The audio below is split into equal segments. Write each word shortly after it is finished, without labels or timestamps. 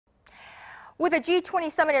With the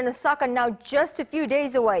G20 Summit in Osaka now just a few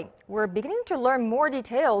days away, we're beginning to learn more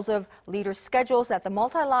details of leaders' schedules at the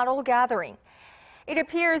multilateral gathering. It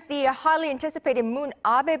appears the highly anticipated Moon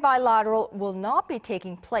Abe bilateral will not be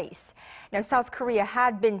taking place. Now, South Korea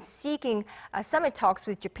had been seeking summit talks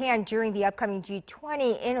with Japan during the upcoming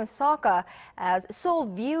G20 in Osaka, as Seoul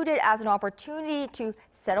viewed it as an opportunity to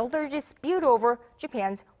settle their dispute over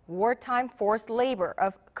Japan's wartime forced labor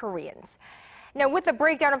of Koreans. Now, with the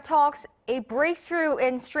breakdown of talks, a breakthrough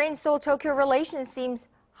in strained Seoul-Tokyo relations seems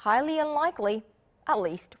highly unlikely, at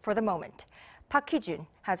least for the moment. Hee-jun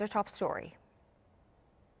has our top story.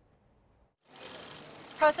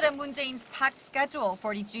 President Moon Jae-in's packed schedule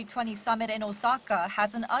for the G20 Summit in Osaka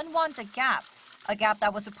has an unwanted gap, a gap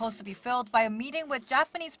that was supposed to be filled by a meeting with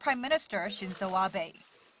Japanese Prime Minister Shinzo Abe.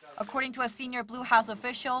 According to a senior Blue House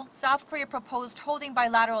official, South Korea proposed holding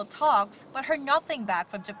bilateral talks but heard nothing back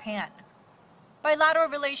from Japan. Bilateral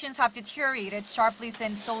relations have deteriorated sharply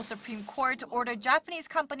since Seoul Supreme Court ordered Japanese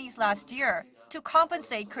companies last year to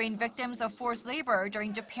compensate Korean victims of forced labor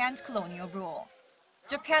during Japan's colonial rule.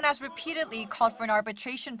 Japan has repeatedly called for an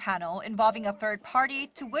arbitration panel involving a third party,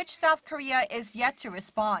 to which South Korea is yet to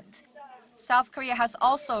respond. South Korea has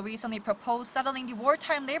also recently proposed settling the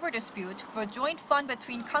wartime labor dispute for a joint fund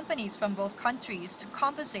between companies from both countries to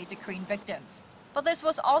compensate the Korean victims. But this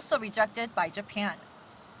was also rejected by Japan.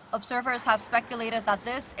 Observers have speculated that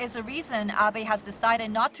this is the reason Abe has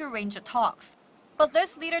decided not to arrange the talks. But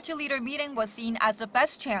this leader-to-leader meeting was seen as the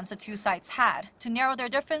best chance the two sides had to narrow their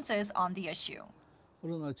differences on the issue.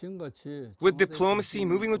 With diplomacy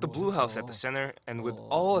moving with the Blue House at the center and with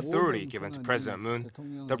all authority given to President Moon,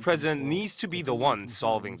 the president needs to be the one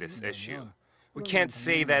solving this issue. We can't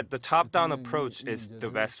say that the top-down approach is the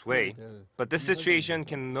best way, but this situation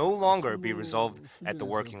can no longer be resolved at the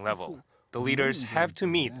working level. The leaders have to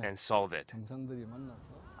meet and solve it.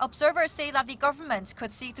 Observers say that the government could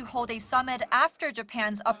seek to hold a summit after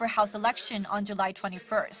Japan's upper house election on July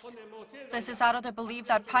 21st. This is out of the belief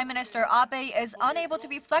that Prime Minister Abe is unable to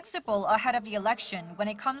be flexible ahead of the election when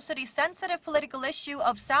it comes to the sensitive political issue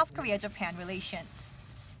of South Korea-Japan relations.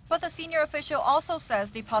 But the senior official also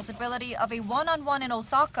says the possibility of a one-on-one in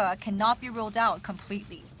Osaka cannot be ruled out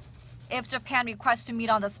completely. If Japan requests to meet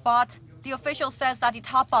on the spot, the official says that the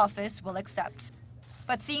top office will accept.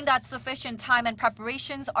 But seeing that sufficient time and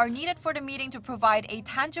preparations are needed for the meeting to provide a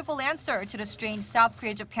tangible answer to the strained South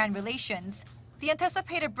Korea-Japan relations, the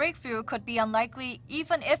anticipated breakthrough could be unlikely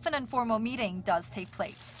even if an informal meeting does take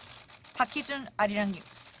place. Hee-jun, Arirang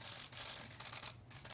News.